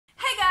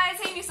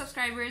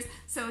subscribers.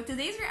 So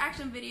today's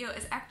reaction video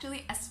is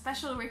actually a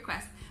special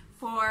request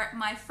for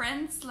my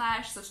friend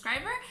slash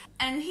subscriber,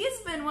 and he's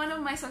been one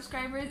of my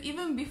subscribers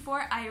even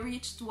before I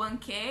reached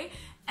 1K,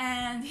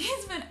 and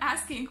he's been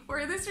asking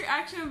for this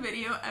reaction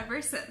video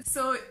ever since.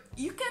 So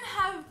you can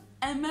have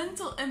a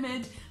mental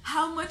image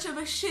how much of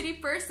a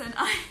shitty person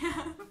I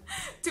am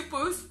to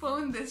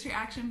postpone this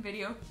reaction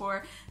video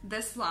for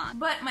this long.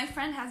 But my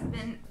friend has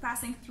been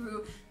passing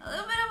through a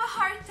little bit of a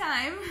hard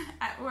time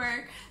at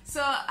work,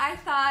 so I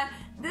thought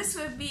this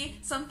would be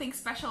something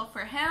special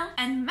for him.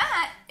 And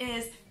Matt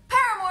is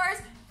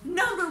Paramore's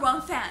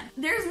 #1 fan.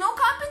 There's no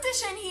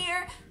competition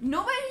here.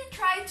 Nobody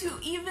tried to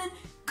even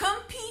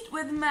compete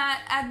with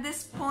Matt at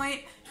this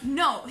point.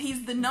 No,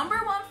 he's the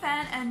 #1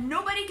 fan and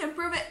nobody can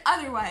prove it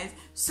otherwise.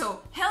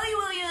 So Hayley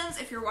Williams,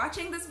 if you're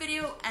watching this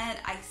video, and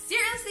I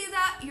seriously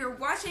that you're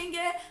watching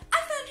it, I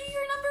found you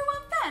your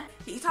 #1 fan.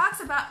 He talks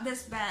about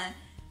this band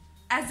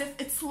as if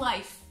it's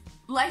life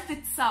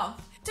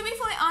itself. To be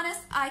fully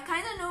honest, I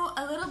kind of know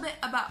a little bit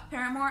about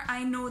Paramore.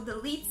 I know the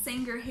lead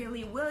singer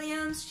Hayley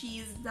Williams.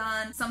 She's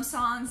done some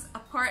songs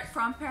apart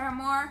from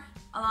Paramore.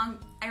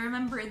 I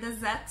remember the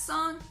Z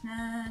song.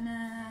 Na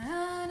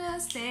na na,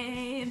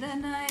 stay the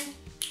night.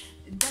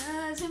 It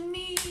doesn't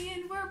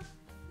mean we're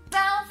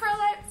bound for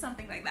life,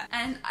 something like that.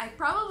 And I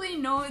probably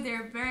know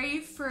their very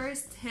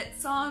first hit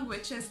song,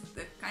 which is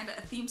the kind of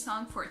a theme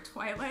song for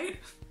Twilight.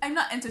 I'm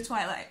not into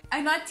Twilight.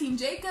 I'm not Team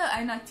Jacob,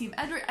 I'm not Team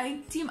Edward,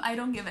 I'm Team I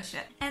don't give a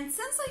shit. And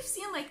since I've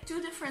seen like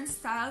 2 different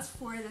styles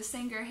for the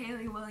singer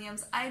Hayley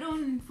Williams, I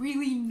don't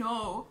really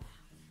know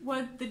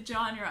what the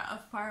genre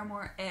of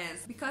Paramore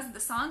is, because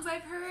the songs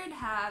I've heard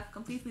have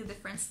completely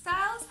different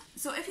styles.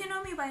 So if you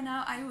know me by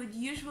now, I would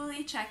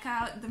usually check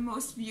out the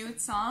most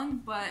viewed song,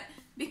 but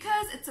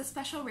because it's a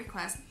special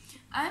request,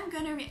 I'm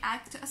gonna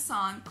react to a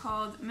song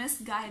called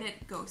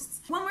Misguided Ghosts.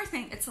 One more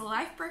thing, it's a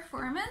live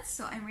performance,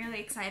 so I'm really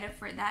excited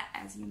for that,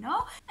 as you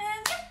know.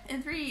 And yeah,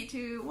 in 3,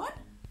 2, 1.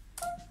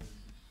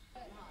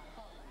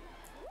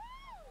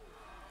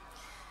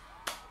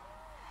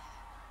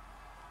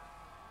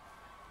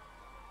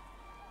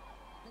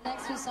 The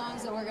next few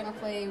songs that we're gonna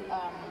play,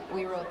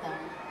 we wrote them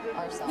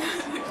ourselves.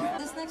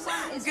 This next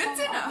song is from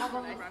an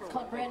album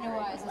called Brand New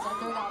Eyes. It's our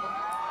 3rd album.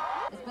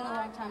 It's been a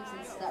long time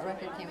since that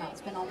record came out.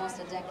 It's been almost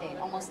a decade,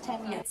 almost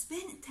 10 years. It's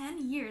been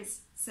 10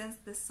 years since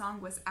this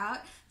song was out,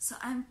 so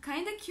I'm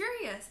kind of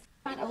curious.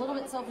 A little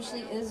bit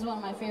selfishly, this is one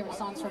of my favorite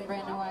songs from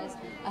Brand New Eyes.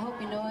 I hope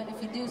you know it.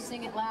 If you do,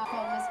 sing it loud.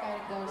 Called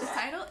Misguided Ghosts. The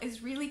title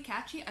is really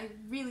catchy. I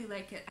really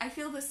like it. I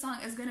feel this song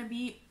is gonna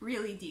be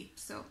really deep,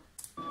 so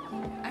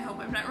I hope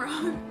I'm not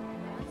wrong.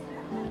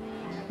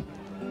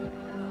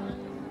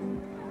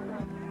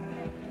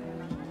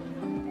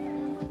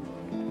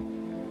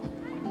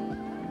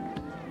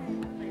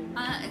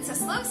 It's a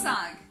slow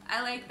song.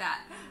 I like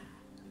that.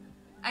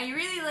 I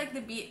really like the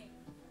beat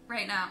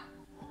right now.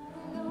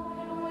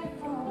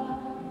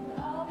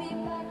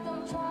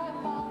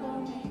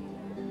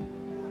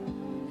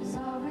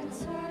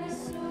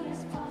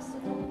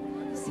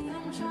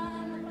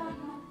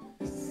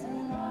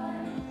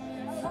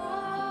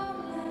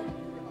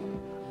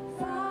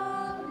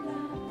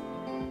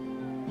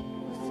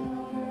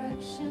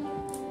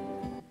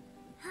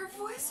 Her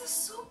voice is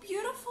so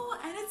beautiful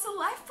and it's a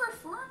live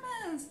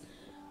performance.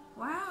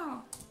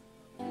 Wow.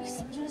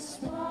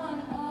 Just one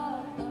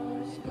of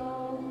those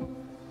goals,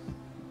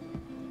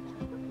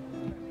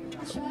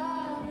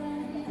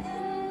 traveling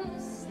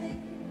endlessly.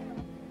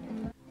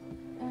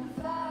 In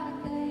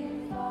fact, they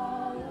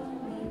follow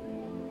me.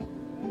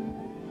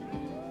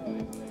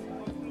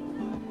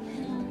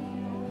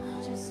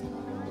 Just go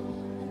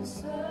in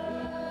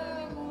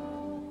circles.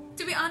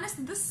 To be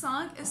honest, this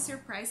song is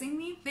surprising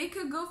me. They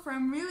could go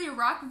from really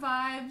rock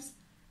vibes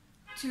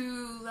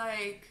to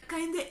like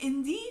kinda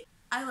indie.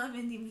 I love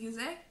indie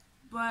music,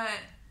 but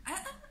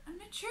I'm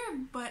not sure,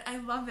 but I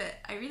love it.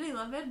 I really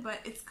love it,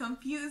 but it's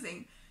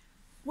confusing.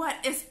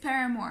 What is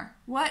Paramore?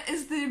 What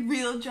is the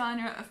real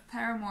genre of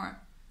Paramore?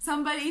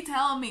 Somebody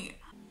tell me.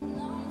 The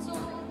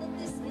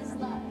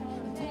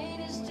pain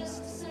is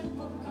just a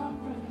simple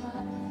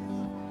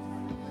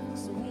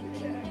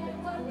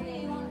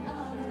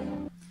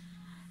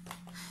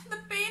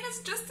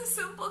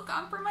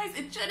compromise.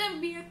 It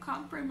shouldn't be a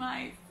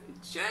compromise.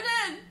 It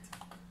shouldn't.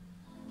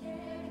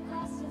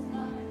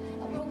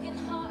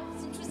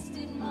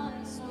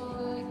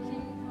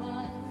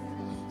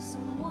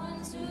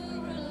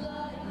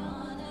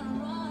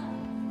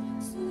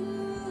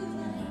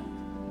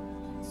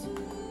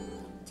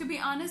 To be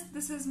honest,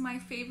 this is my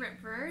favorite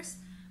verse.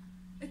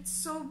 It's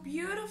so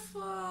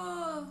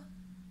beautiful.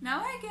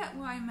 Now I get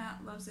why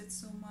Matt loves it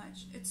so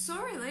much. It's so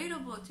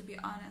relatable, to be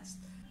honest.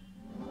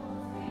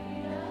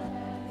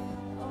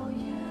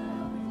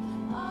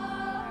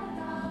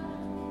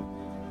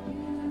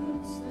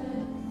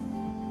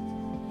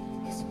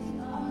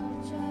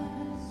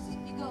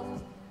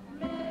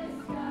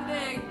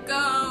 Big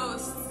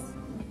ghosts.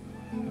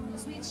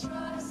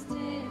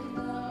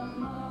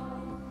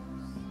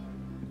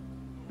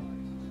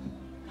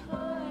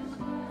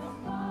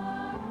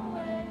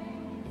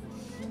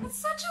 It's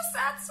such a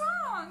sad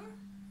song.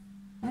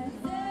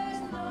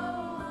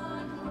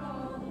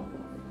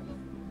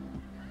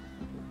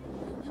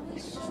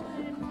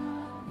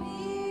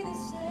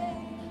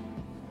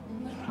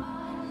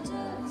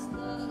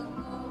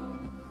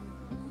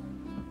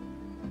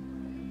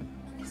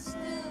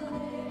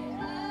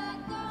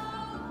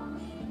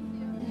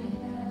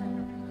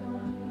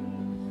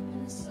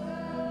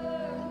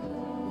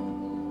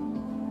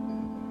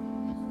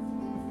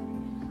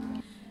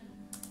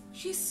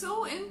 She's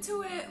so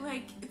into it,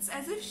 like it's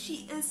as if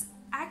she is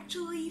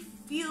actually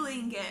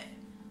feeling it,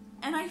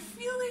 and I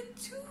feel it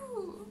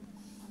too.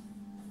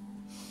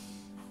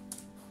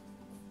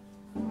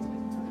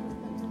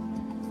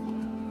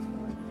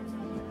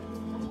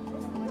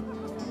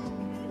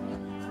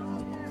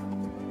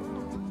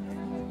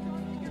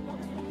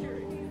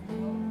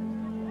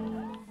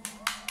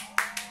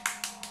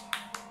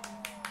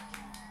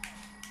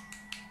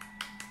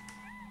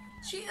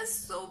 She is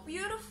so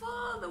beautiful.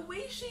 The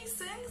way she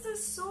sings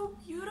is so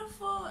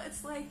beautiful.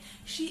 It's like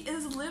she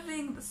is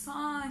living the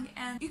song,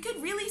 and you could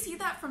really see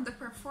that from the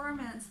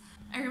performance.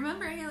 I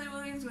remember Hayley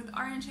Williams with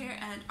orange hair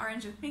and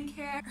orange and pink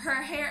hair.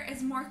 Her hair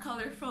is more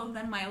colorful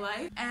than my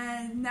life,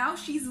 and now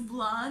she's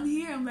blonde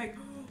here. I'm like,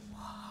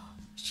 whoa.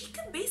 She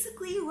could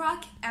basically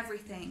rock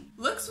everything,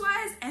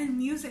 looks-wise and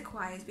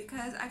music-wise,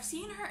 because I've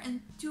seen her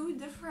in two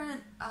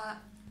different,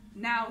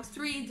 now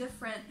 3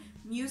 different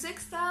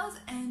music styles,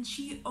 and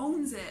she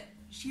owns it.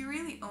 She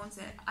really owns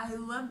it. I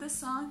love this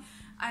song.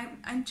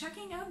 I'm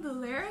checking out the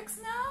lyrics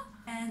now,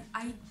 and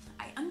I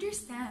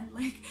understand,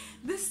 like,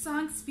 this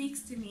song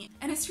speaks to me.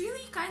 And it's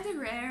really kind of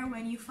rare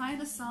when you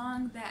find a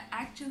song that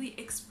actually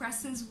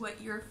expresses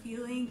what you're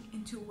feeling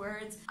into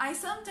words. I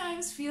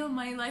sometimes feel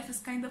my life is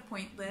kind of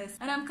pointless,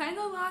 and I'm kind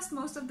of lost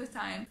most of the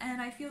time,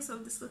 and I feel so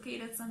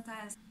dislocated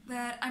sometimes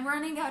that I'm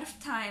running out of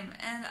time,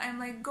 and I'm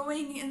like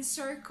going in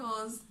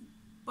circles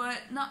but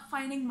not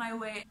finding my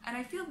way. And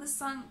I feel this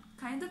song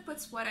kind of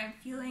puts what I'm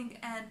feeling,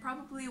 and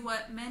probably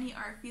what many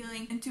are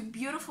feeling, into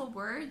beautiful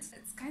words.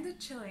 It's kind of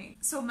chilling.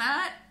 So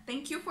Matt,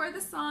 thank you for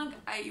the song.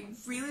 I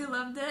really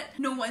loved it.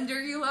 No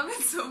wonder you love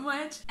it so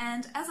much.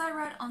 And as I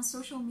read on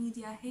social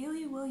media,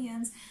 Hayley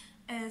Williams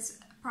is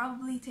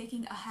probably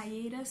taking a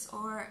hiatus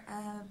or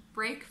a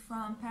break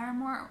from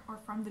Paramore or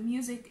from the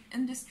music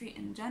industry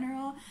in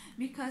general,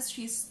 because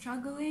she's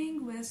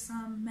struggling with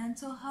some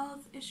mental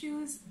health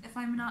issues, if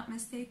I'm not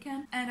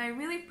mistaken. And I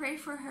really pray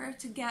for her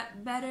to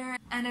get better,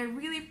 and I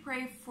really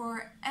pray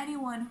for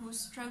anyone who's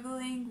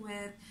struggling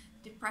with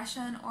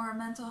depression or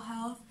mental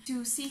health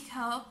to seek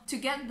help, to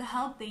get the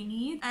help they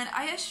need. And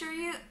I assure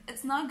you,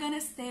 it's not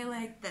gonna stay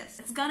like this.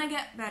 It's gonna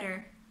get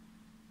better.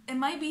 It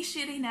might be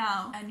shitty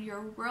now and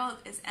your world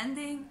is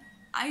ending,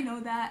 I know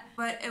that,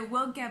 but it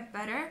will get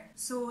better.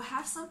 So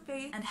have some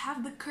faith and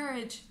have the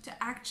courage to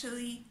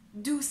actually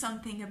do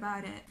something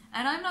about it.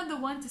 And I'm not the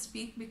one to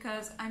speak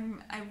because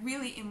I'm a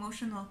really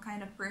emotional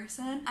kind of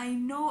person. I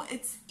know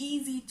it's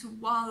easy to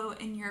wallow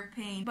in your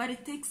pain, but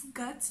it takes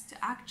guts to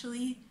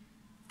actually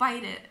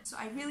fight it. So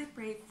I really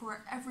pray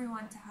for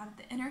everyone to have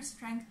the inner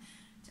strength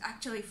to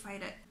actually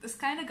fight it. This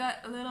kind of got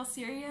a little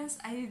serious.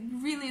 I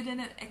really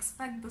didn't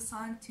expect the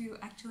song to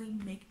actually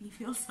make me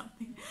feel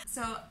something.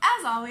 So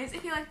as always,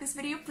 if you like this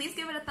video, please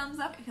give it a thumbs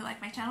up. If you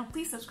like my channel,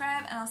 please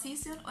subscribe, and I'll see you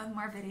soon with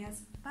more videos.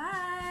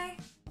 Bye!